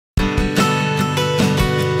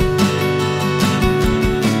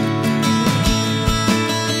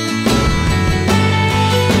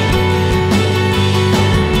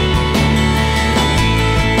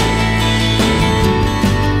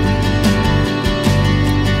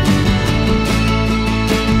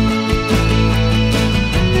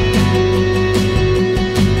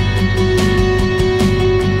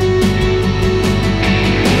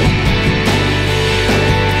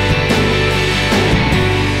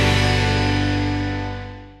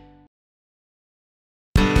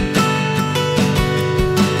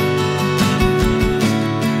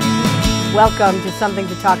Welcome to Something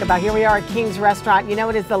to Talk About. Here we are at King's Restaurant. You know,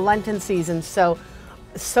 it is the Lenten season, so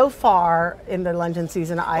far in the Lenten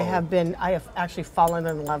season, I have actually fallen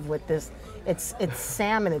in love with this. It's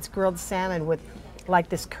salmon, it's grilled salmon with like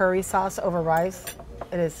this curry sauce over rice.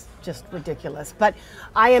 It is just ridiculous. But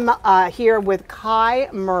I am here with Kai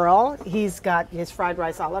Murrell. He's got his fried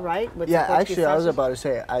rice a la, right? With yeah, actually, I was about to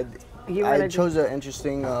say, I chose an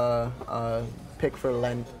interesting pick for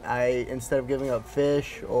Lent. Instead of giving up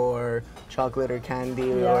fish or chocolate or candy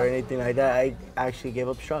or anything like that, I actually gave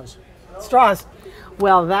up straws. Straws.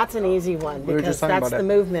 Well, that's an easy one because that's the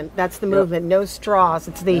movement. That's the movement. No straws.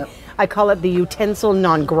 It's the I call it the utensil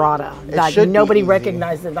non grata. Like nobody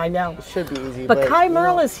recognizes it. I know. It should be easy. But Kai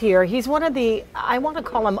Murrell is here. He's one of the, I want to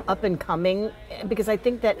call him up and coming, because I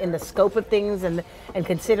think that in the scope of things and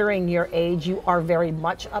considering your age, you are very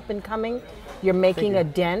much up and coming. You're making a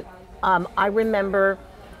dent. I remember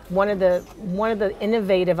one of the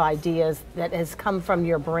innovative ideas that has come from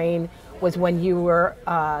your brain was when you were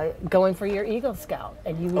going for your Eagle Scout,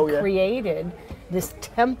 and you created this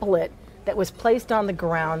template that was placed on the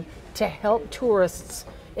ground to help tourists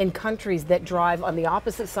in countries that drive on the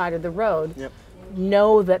opposite side of the road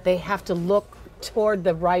know that they have to look toward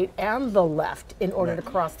the right and the left in order to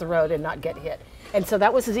cross the road and not get hit. And so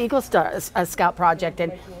that was his Eagle Scout project,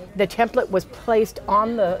 and the template was placed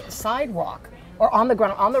on the sidewalk, or on the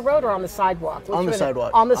ground, on the road, or on the sidewalk? On the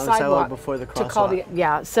sidewalk. On the sidewalk before the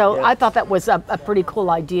crosswalk. So I thought that was a pretty cool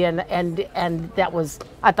idea, and that was,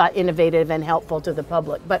 I thought, innovative and helpful to the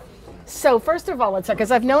public. But so first of all,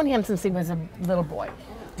 because I've known him since he was a little boy,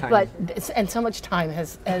 and so much time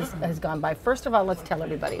has gone by. First of all, let's tell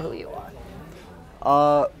everybody who you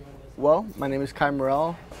are. Well, my name is Kai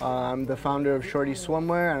Murrell. I'm the founder of Shorty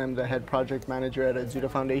Swimwear, and I'm the head project manager at Azuda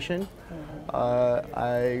Foundation.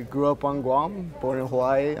 I grew up on Guam, born in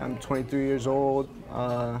Hawaii. I'm 23 years old.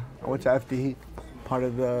 I went to FD, part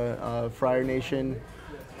of the Friar Nation.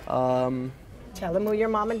 Tell them who your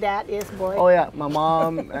mom and dad is, boy. Oh yeah, my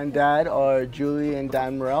mom and dad are Julie and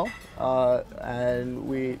Dan Murrell,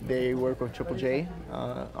 and they work with Triple J,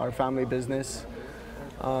 our family business,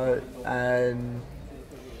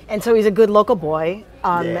 And so he's a good local boy.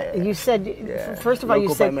 You said, first of all,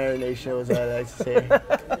 you said... Local by marination was what I like to say.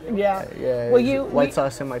 Yeah. White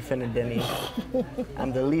sauce in my finadini.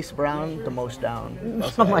 I'm the least brown, the most down.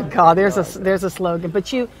 Oh my God, there's a slogan.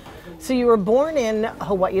 But you were born in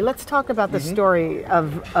Hawaii. Let's talk about the story of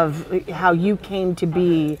how you came to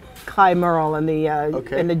be Kai Murrell and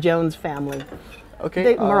the Jones family.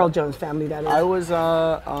 Okay. The Murrell Jones family, that is. I was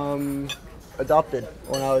adopted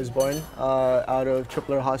when I was born out of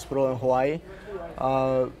Tripler Hospital in Hawaii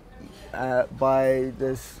by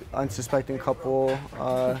this unsuspecting couple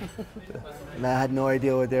that had no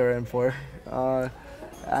idea what they were in for.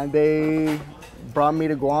 And they brought me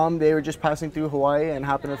to Guam. They were just passing through Hawaii and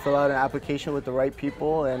happened to fill out an application with the right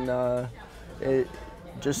people, and it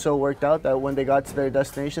just so worked out that when they got to their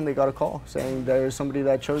destination, they got a call saying there was somebody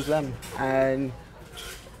that chose them. And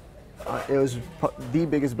it was the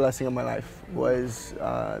biggest blessing of my life, was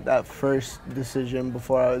that first decision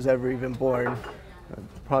before I was ever even born.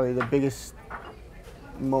 Probably the biggest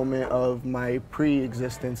moment of my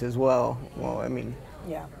pre-existence as well. Well, I mean,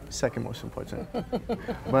 second most important.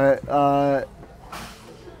 But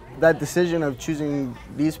that decision of choosing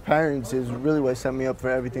these parents is really what set me up for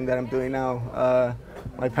everything that I'm doing now.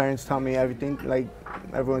 My parents taught me everything. Like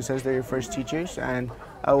everyone says, they're your first teachers, and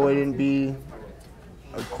I wouldn't be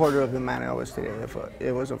a quarter of the man I was today if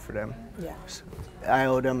it wasn't for them. Yeah. So I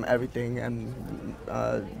owe them everything, and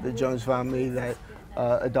the Jones family that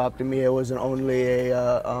adopted me, it wasn't only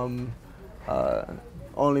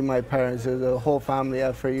only my parents, it was a whole family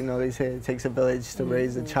effort. You know, they say it takes a village to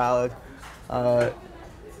raise a child.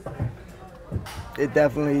 It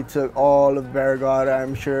definitely took all of Barragata.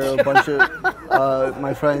 I'm sure a bunch of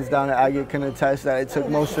my friends down at Agate can attest that it took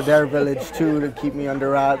most of their village too to keep me under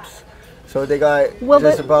wraps. So they got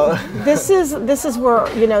just about. This is where,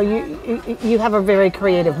 you know, you have a very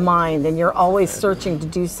creative mind, and you're always searching to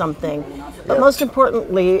do something. But most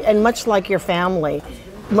importantly, and much like your family,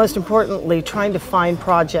 most importantly, trying to find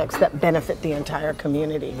projects that benefit the entire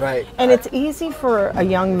community. Right. And it's easy for a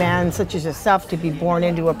young man such as yourself to be born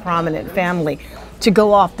into a prominent family to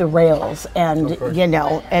go off the rails and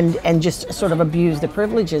and just sort of abuse the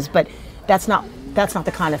privileges. But that's not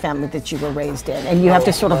the kind of family that you were raised in, and you have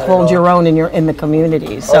to sort of hold your own in the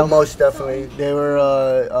community. So most definitely, they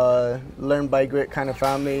were learn by grit kind of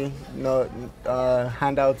family. No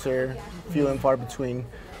handouts are few and far between.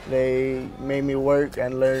 They made me work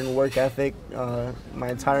and learn work ethic. My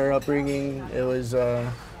entire upbringing, it was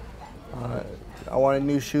I wanted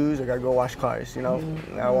new shoes, I gotta go wash cars, you know.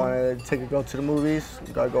 I want to take a girl to the movies,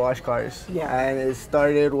 gotta go wash cars. Yeah. And it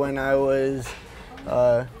started when I was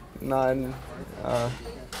I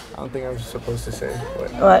don't think I'm supposed to say.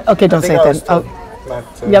 But Okay, don't say it then. Oh.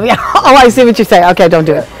 Not to, Yeah. Oh, I see what you're saying. Okay, don't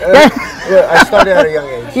do it. yeah, I started at a young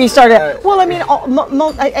age. You started. Well, I mean, it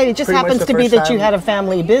just Pretty much happens the to be first that you time- had a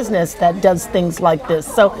family business that does things like this.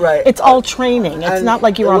 So Right. it's all training. It's And not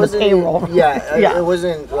like you were it on the wasn't- payroll. Yeah, Yeah. It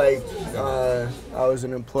wasn't like I was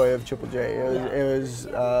an employee of Triple J. It was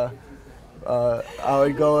I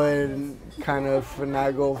would go and kind of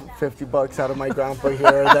finagle $50 out of my grandpa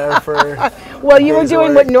here or there for. Well, you were days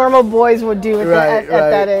doing work. what normal boys would do at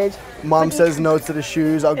that age. Mom says no to the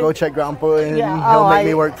shoes. I'll go check grandpa and Yeah, he'll make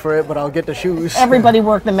me work for it, but I'll get the shoes. Everybody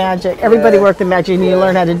worked the magic. Everybody worked the magic, and you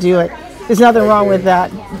learn how to do it. There's nothing wrong with that.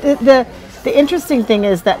 The interesting thing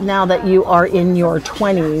is that now that you are in your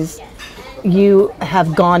 20s, you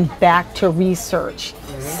have gone back to research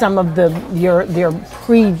some of your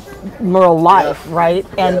pre-Murrell life, right?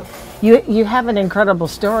 And you have an incredible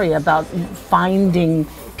story about finding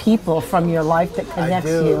people from your life that connects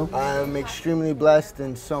I do. you. I'm extremely blessed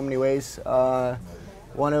in so many ways.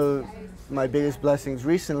 One of my biggest blessings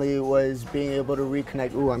recently was being able to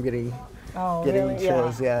reconnect. Ooh, I'm getting Really?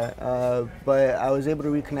 chills. Yeah. But I was able to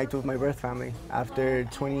reconnect with my birth family after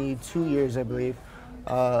 22 years, I believe,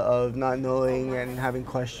 of not knowing and having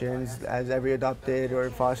questions. As every adopted or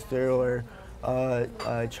foster or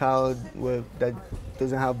a child that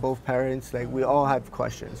doesn't have both parents, like we all have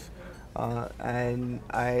questions. And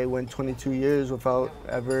I went 22 years without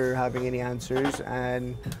ever having any answers,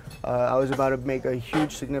 and I was about to make a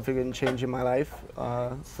huge significant change in my life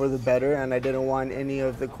for the better, and I didn't want any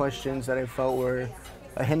of the questions that I felt were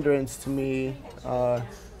a hindrance to me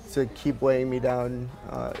to keep weighing me down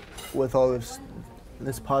with all of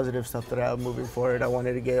this positive stuff that I have moving forward. I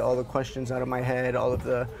wanted to get all the questions out of my head, all of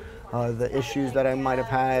the issues that I might have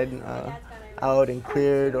had out and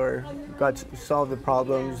cleared, or got to solve the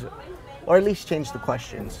problems, or at least change the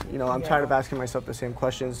questions. You know, I'm tired of asking myself the same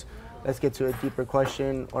questions. Let's get to a deeper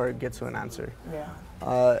question or get to an answer. Yeah.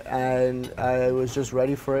 And I was just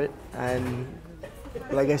ready for it. And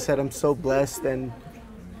like I said, I'm so blessed. And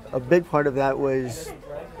a big part of that was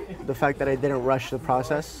the fact that I didn't rush the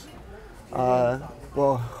process.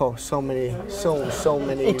 So many.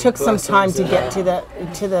 It took some time to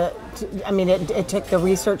blessings get I mean, it took the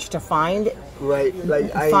research to find. Right,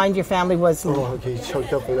 like Find your family was. Oh, okay,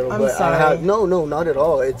 choked up a little I'm bit. sorry. No, not at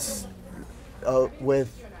all. It's with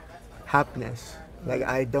happiness. Like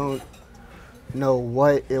I don't know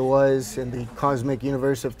what it was in the cosmic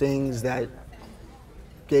universe of things that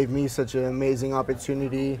gave me such an amazing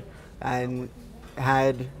opportunity, and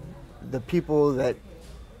had the people that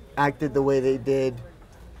acted the way they did,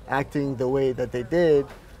 acting the way that they did.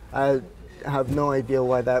 I have no idea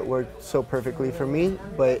why that worked so perfectly for me,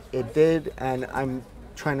 but it did, and I'm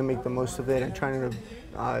trying to make the most of it and trying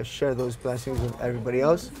to share those blessings with everybody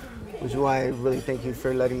else, which is why I really thank you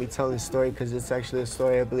for letting me tell this story, because it's actually a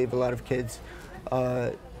story I believe a lot of kids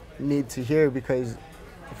need to hear, because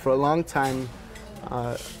for a long time,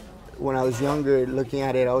 when I was younger, looking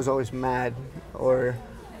at it, I was always mad, or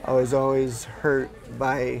I was always hurt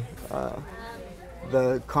by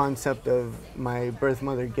the concept of my birth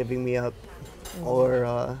mother giving me up, or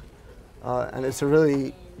and it's a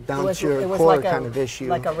really down to your core like kind of issue.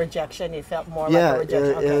 Like a rejection. You felt more Yeah, like a rejection.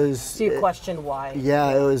 it Okay. was- So you questioned why. Yeah,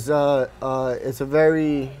 it was. It's a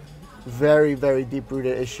very, very, very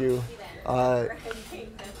deep-rooted issue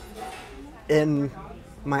in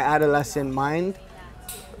my adolescent mind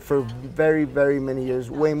for very, very many years,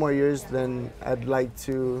 way more years than I'd like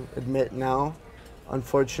to admit now.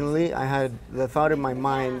 Unfortunately, I had the thought in my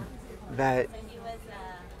mind that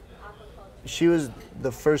she was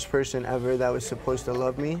the first person ever that was supposed to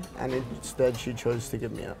love me, and instead she chose to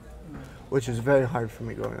give me up, which was very hard for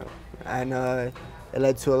me growing up. And it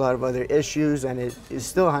led to a lot of other issues, and it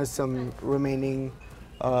still has some remaining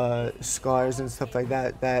scars and stuff like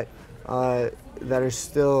that that are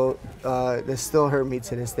still that still hurt me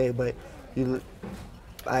to this day. But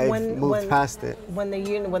I've moved past it. When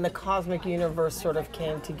the cosmic universe sort of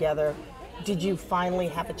came together, did you finally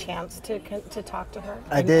have a chance to talk to her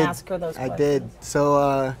and ask her those questions? I did.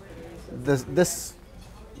 So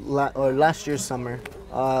last year's summer,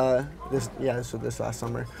 this last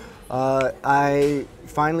summer, I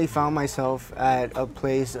finally found myself at a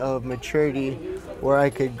place of maturity where I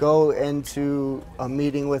could go into a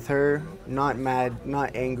meeting with her, not mad,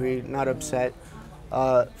 not angry, not upset,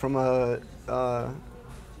 from a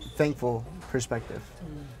thankful perspective.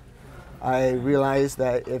 I realized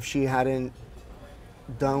that if she hadn't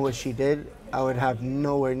done what she did, I would have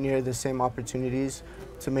nowhere near the same opportunities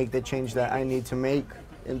to make the change that I need to make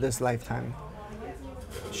in this lifetime.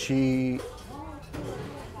 She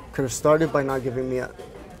could have started by not giving me up,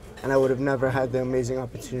 and I would have never had the amazing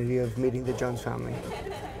opportunity of meeting the Jones family.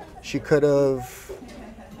 She could have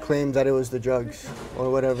claimed that it was the drugs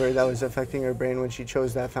or whatever that was affecting her brain when she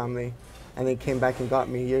chose that family, and then came back and got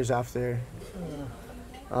me years after.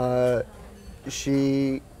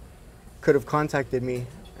 She could have contacted me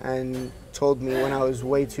and told me when I was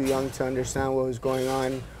way too young to understand what was going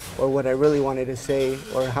on or what I really wanted to say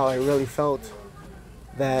or how I really felt,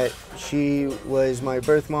 that she was my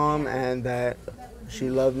birth mom and that she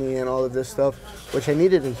loved me and all of this stuff, which I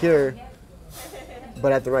needed to hear,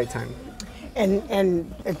 but at the right time.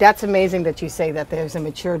 And that's amazing that you say that there's a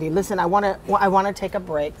maturity. Listen, I want to take a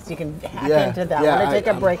break so you can hack into that. I want to take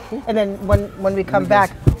a break, and then when we come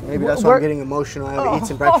back, maybe that's why I'm getting emotional. I haven't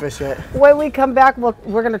eaten breakfast yet. When we come back,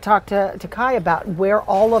 we're going to talk to Kai about where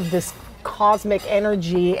all of this cosmic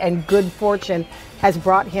energy and good fortune has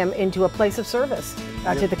brought him into a place of service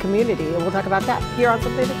to the community, and we'll talk about that here on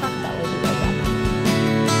Something to Talk About. We'll be right back.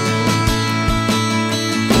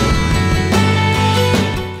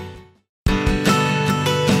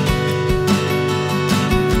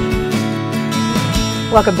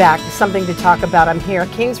 Welcome back to Something to Talk About. I'm here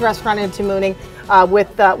at King's Restaurant in Tamooning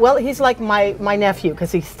with, well, he's like my nephew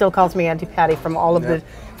because he still calls me Auntie Patty from all of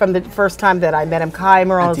from the first time that I met him. Kai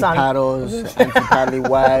Murrell is on. Auntie Paddly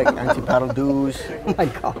Wag, Auntie Paddle Doos. Oh my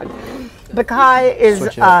God. But Kai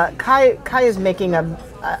is making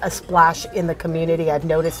a splash in the community. I've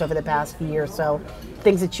noticed over the past year or so,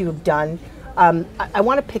 things that you have done. I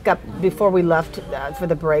want to pick up, before we left for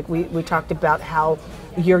the break, we talked about how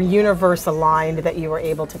your universe aligned, that you were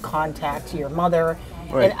able to contact your mother.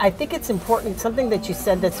 Right. And I think it's important, something that you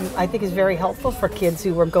said that's I think is very helpful for kids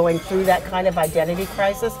who are going through that kind of identity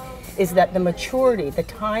crisis, is that the maturity, the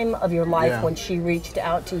time of your life when she reached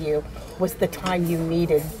out to you was the time you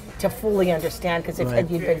needed to fully understand, because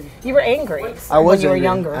you were angry when you were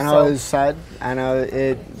younger. And I was sad, and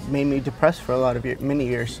it made me depressed for many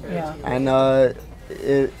years. Yeah. And I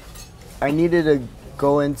needed to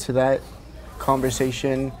go into that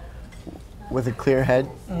conversation with a clear head.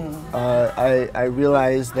 I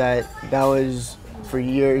realized that was for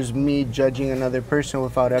years me judging another person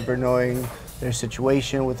without ever knowing their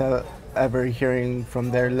situation, without ever hearing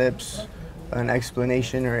from their lips an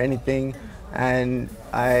explanation or anything. And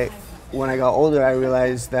when I got older, I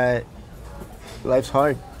realized that life's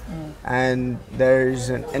hard. And there's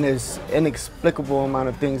an inexplicable amount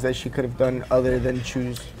of things that she could have done other than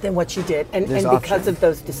choose than what she did. And because of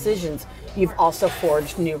those decisions, you've also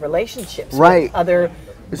forged new relationships with other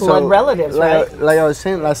blood relatives, right? Like I was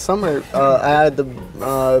saying, last summer, I had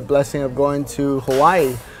the blessing of going to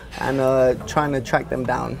Hawaii and trying to track them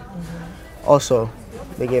down. Also,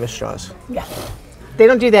 they gave us straws. Yeah. They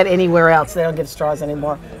don't do that anywhere else. They don't give straws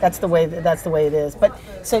anymore. That's the way it is. But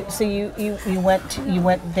so you went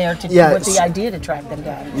there with the idea to track them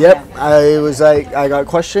down. Yep. Yeah. I was like, I got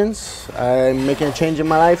questions. I'm making a change in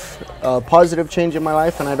my life, a positive change in my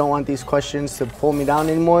life, and I don't want these questions to pull me down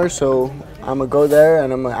anymore. So I'm gonna go there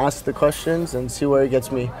and I'm gonna ask the questions and see where it gets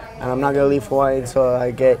me. And I'm not gonna leave Hawaii until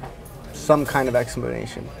I get some kind of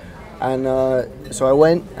explanation. And so I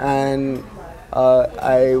went and.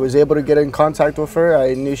 I was able to get in contact with her.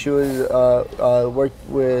 I knew she was worked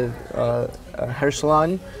with a hair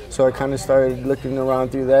salon, so I kind of started looking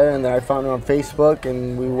around through there, and then I found her on Facebook,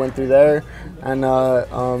 and we went through there, and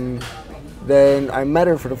then I met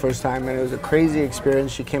her for the first time, and it was a crazy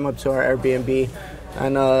experience. She came up to our Airbnb,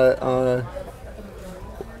 and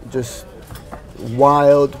just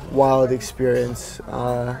wild experience.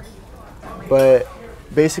 But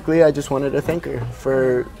basically, I just wanted to thank her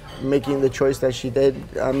for making the choice that she did.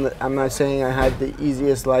 I'm not saying I had the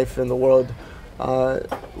easiest life in the world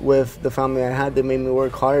with the family I had. They made me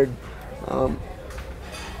work hard,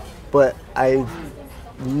 but I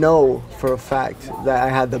know for a fact that I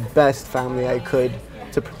had the best family I could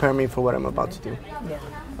to prepare me for what I'm about to do. Yeah.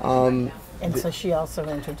 And so she also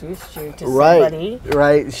introduced you to somebody.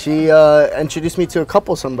 Right. She introduced me to a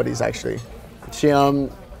couple somebodies, actually. She my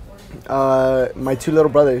two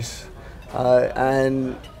little brothers,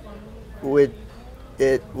 and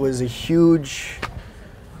it was a huge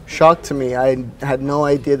shock to me. I had no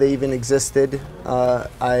idea they even existed.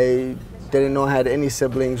 I didn't know I had any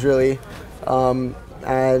siblings, really.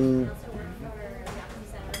 And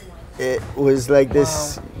it was like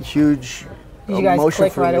this huge Did you guys emotion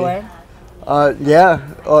click for right me. away? Yeah.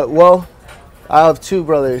 Well, I have two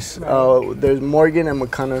brothers. Right. There's Morgan and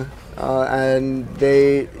McConaughey. And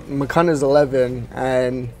McConaughey's 11,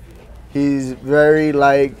 and He's very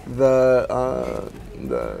like the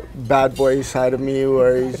bad boy side of me,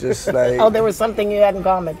 where he's just like. Oh, there was something you had in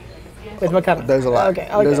common with McConaughey. There's a lot. Okay.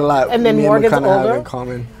 There's a lot. And then me Morgan's and McConaughey have older. in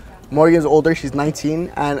common. Morgan's older. She's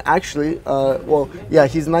 19, and actually, well, yeah,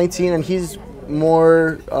 he's 19, and he's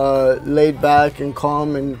more laid back and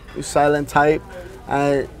calm and silent type.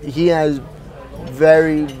 He has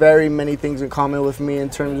very, very many things in common with me in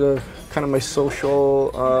terms of kind of my social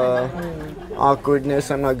awkwardness.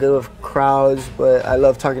 I'm not good with crowds, but I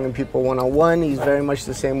love talking to people one-on-one. He's very much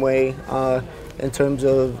the same way in terms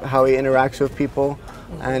of how he interacts with people,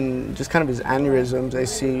 and just kind of his aneurysms. I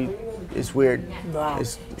see it's weird. Wow.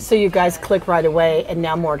 So you guys click right away, and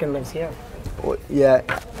now Morgan lives here. Yeah,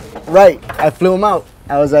 right. I flew him out.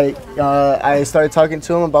 I was like, I started talking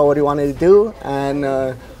to him about what he wanted to do, and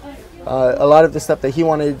a lot of the stuff that he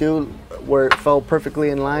wanted to do fell perfectly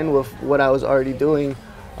in line with what I was already doing.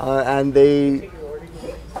 I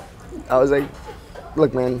was like,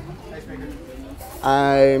 look, man,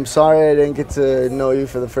 I'm sorry I didn't get to know you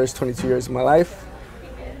for the first 22 years of my life,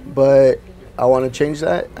 but I want to change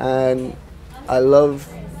that, and I love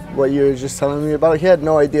what you were just telling me about. He had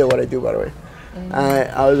no idea what I do, by the way.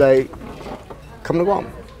 I was like, come to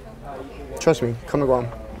Guam. Trust me, come to Guam.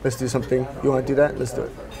 Let's do something. You want to do that? Let's do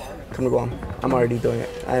it. Come to Guam. I'm already doing it.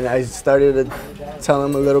 And I started to tell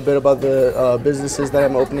him a little bit about the businesses that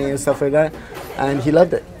I'm opening and stuff like that, and he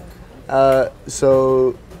loved it.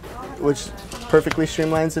 Which perfectly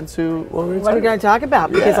streamlines into what we're What are we going to talk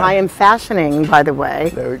about? Because I am fashioning, by the way.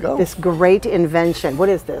 There we go. This great invention. What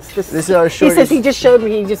is this? This is our He says he just showed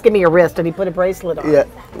me. He just gave me a wrist and he put a bracelet on. Yeah.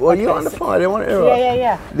 Well, you're on the phone. I didn't want to interrupt.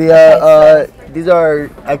 Yeah. These are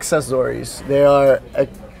accessories. They are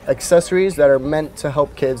accessories that are meant to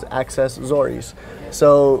help kids access Zoris.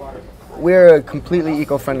 So we're a completely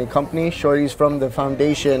eco-friendly company. Shorty's from the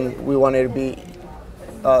foundation. We wanted to be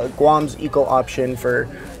Guam's eco option for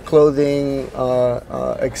clothing,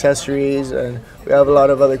 accessories, and we have a lot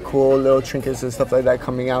of other cool little trinkets and stuff like that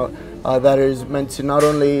coming out that is meant to not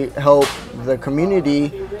only help the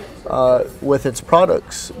community with its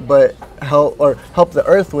products, but help the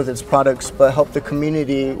earth with its products, but help the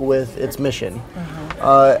community with its mission.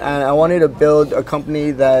 And I wanted to build a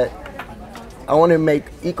company that I want to make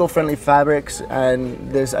eco-friendly fabrics,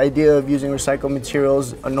 and this idea of using recycled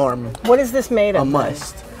materials a norm. What is this made of? A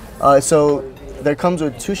must. So there comes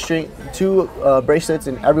with two bracelets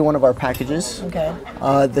in every one of our packages. Okay.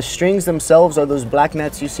 The strings themselves are those black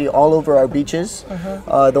nets you see all over our beaches.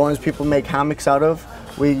 The ones people make hammocks out of.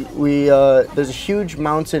 There's a huge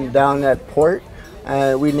mountain down at Port,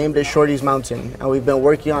 and we named it Shorty's Mountain. And we've been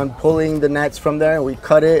working on pulling the nets from there, and we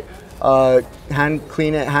cut it, hand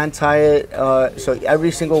clean it, hand tie it. So every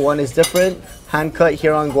single one is different, hand cut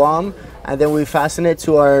here on Guam. And then we fasten it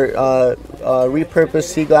to our repurposed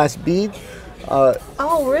sea glass bead.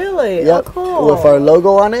 Oh, really? Yep, Oh, cool. with our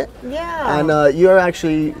logo on it. Yeah. And you're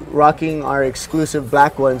actually rocking our exclusive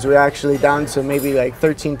black ones. We're actually down to maybe like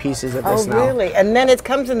 13 pieces of this now. Oh, really? And then it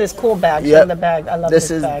comes in this cool bag. Yep. Show the bag. I love this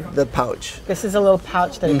bag. This is the pouch. This is a little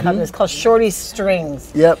pouch that it comes in. It's called Shorty's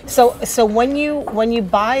Strings. Yep. So when you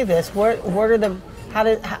buy this, where does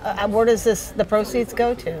the proceeds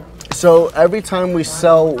go to? So every time we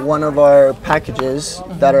sell one of our packages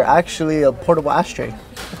that are actually a portable ashtray.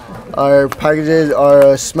 Our packages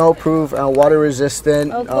are a smell-proof and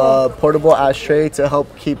water-resistant portable ashtray to help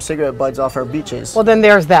keep cigarette butts off our beaches. Well, then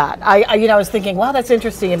there's that. I was thinking, wow, that's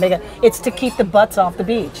interesting. It's to keep the butts off the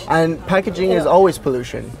beach. And packaging is always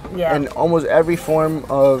pollution. Yeah. In almost every form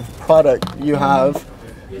of product you have,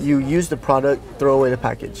 you use the product, throw away the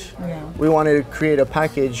package. Yeah. We wanted to create a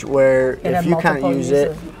package where It if had you can't multiple use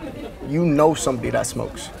it, uses. you know somebody that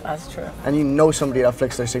smokes. That's true. And you know somebody that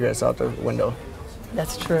flicks their cigarettes out the window.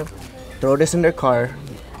 That's true. Throw this in their car,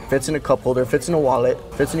 fits in a cup holder, fits in a wallet,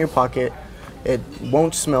 fits in your pocket. It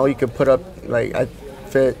won't smell. You could put up, I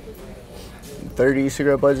fit 30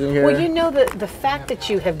 cigarette butts in here. Well, you know, the fact that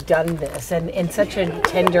you have done this and in such a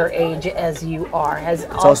tender age as you are has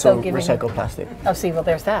It's also given recycled plastic. Oh, see, well,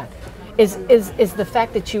 there's that. Is the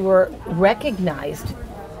fact that you were recognized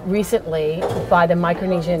recently by the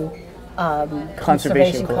Micronesian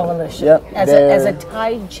Conservation Coalition Yep, as a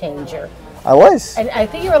tide changer. I was. And I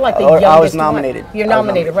think you were like the Or youngest. I was nominated. You're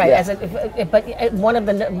nominated, right? Yeah. But one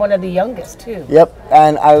of the youngest too. Yep,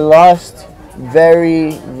 and I lost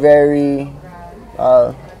very, very.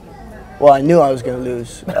 Well, I knew I was going to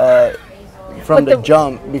lose from the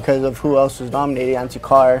jump because of who else was nominated. Auntie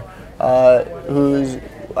Carr, who's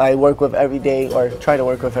I work with every day, or try to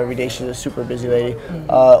work with every day. She's a super busy lady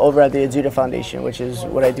over at the Azuda Foundation, which is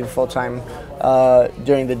what I do full time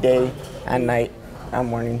during the day and night and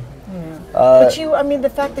morning. But you, I mean, the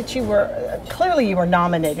fact that you were clearly you were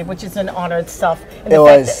nominated, which is an honor itself. And It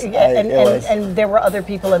was. And there were other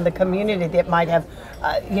people in the community that might have,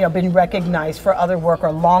 been recognized for other work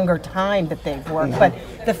or longer time that they've worked. But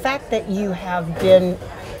the fact that you have been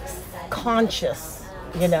conscious,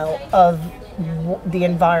 of the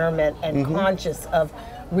environment and conscious of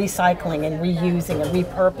recycling and reusing and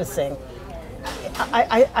repurposing,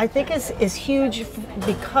 I think is huge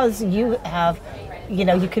because you have.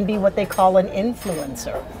 You can be what they call an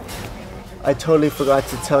influencer. I totally forgot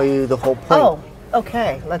to tell you the whole point. Oh,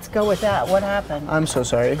 okay. Let's go with that. What happened? I'm so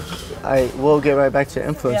sorry. I will get right back to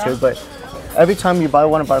influencer, Yeah. but every time you buy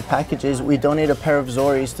one of our packages, we donate a pair of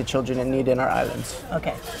Zoris to children in need in our islands.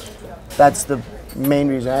 Okay. That's the main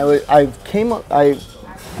reason. I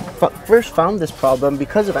first found this problem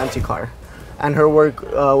because of Auntie Carr and her work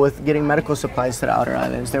with getting medical supplies to the outer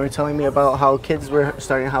islands. They were telling me about how kids were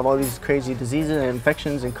starting to have all these crazy diseases and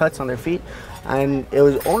infections and cuts on their feet, and it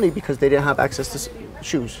was only because they didn't have access to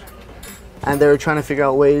shoes. And they were trying to figure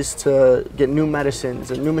out ways to get new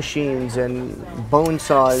medicines and new machines and bone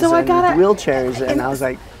saws and wheelchairs, and I was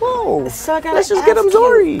like, whoa, So I gotta let's just get them ask you,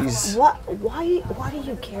 Zoris. Why do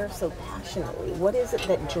you care so passionately? What is it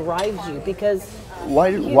that drives you? Because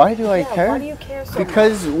Why do I care? Why do you care so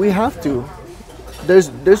Because we have to.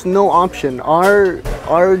 There's no option.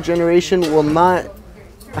 Our generation will not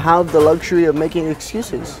have the luxury of making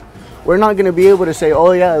excuses. We're not going to be able to say,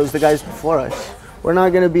 oh yeah, it was the guys before us. We're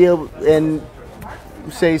not going to be able, in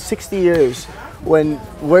say 60 years, when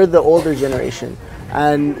we're the older generation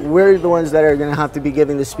and we're the ones that are going to have to be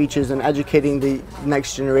giving the speeches and educating the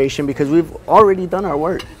next generation, because we've already done our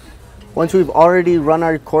work. Once we've already run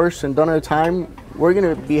our course and done our time, we're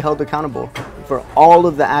going to be held accountable for all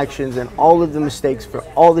of the actions and all of the mistakes for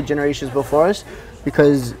all the generations before us,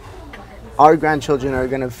 because our grandchildren are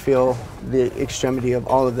going to feel the extremity of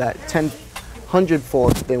all of that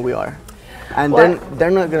 100-fold than we are. And then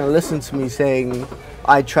they're not going to listen to me saying,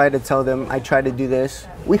 I try to tell them, I try to do this.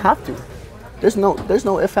 We have to. There's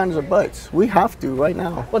no ifs, ands, or buts. We have to right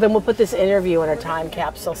now. Well, then we'll put this interview in a time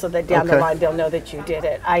capsule so that down the line they'll know that you did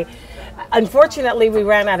it. Unfortunately, we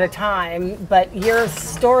ran out of time, but your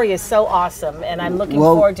story is so awesome, and I'm looking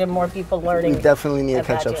forward to more people learning. We definitely need to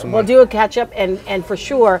catch up some more. We'll do a catch up, and for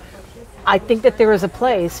sure, I think that there is a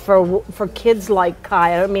place for kids like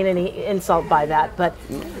Kai. I don't mean any insult by that, but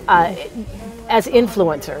as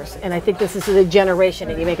influencers, and I think this is the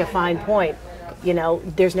generation, and you make a fine point.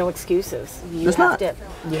 There's no excuses. You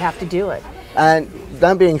have to do it. And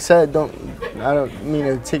that being said, I don't mean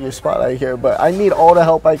to take your spotlight here, but I need all the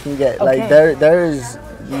help I can get. Okay. Like there is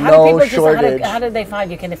no shortage. How did they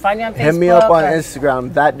find you? Can they find you on Facebook? Hit me up on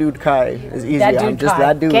Instagram. That dude Kai is easy. I'm just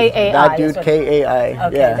that dude. K-A-I that dude K-A-I.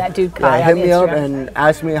 Okay, yeah. that dude Kai. Yeah, hit on me up Instagram. and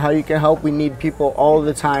ask me how you can help. We need people all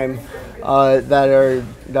the time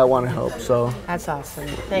that want to help. So that's awesome.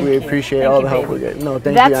 Thank you. We appreciate all the help we get. No,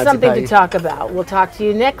 thank you. That's something to talk about. We'll talk to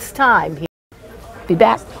you next time. Be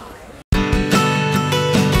back.